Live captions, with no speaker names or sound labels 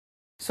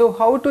So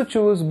how to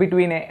choose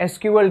between a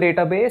SQL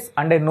database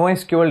and a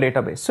NoSQL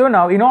database? So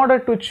now in order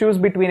to choose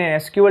between an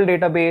SQL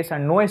database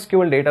and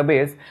NoSQL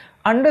database,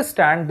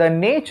 understand the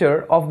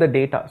nature of the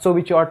data so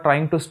which you are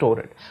trying to store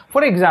it.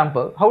 For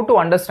example, how to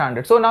understand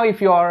it? So now if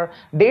your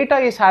data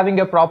is having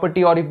a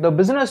property, or if the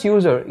business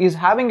user is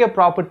having a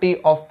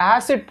property of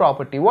ACID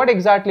property, what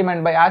exactly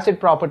meant by ACID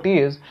property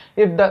is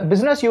if the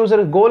business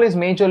user goal is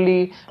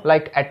majorly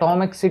like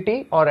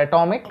atomicity or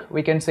atomic,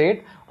 we can say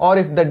it, or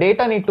if the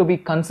data need to be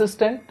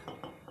consistent,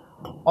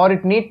 or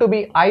it need to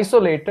be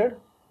isolated,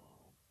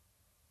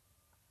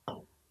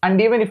 and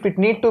even if it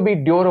need to be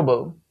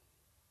durable.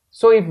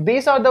 So if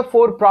these are the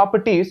four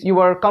properties,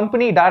 your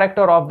company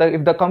director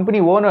if the company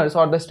owners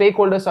or the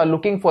stakeholders are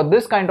looking for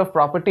this kind of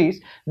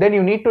properties, then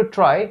you need to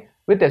try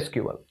with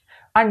SQL.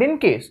 And in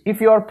case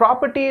if your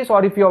properties,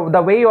 or if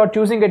the way you are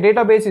choosing a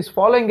database is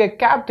following a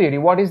CAP theory,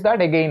 what is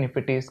that? Again, if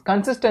it is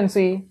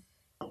consistency,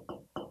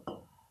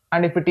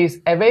 and if it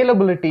is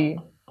availability,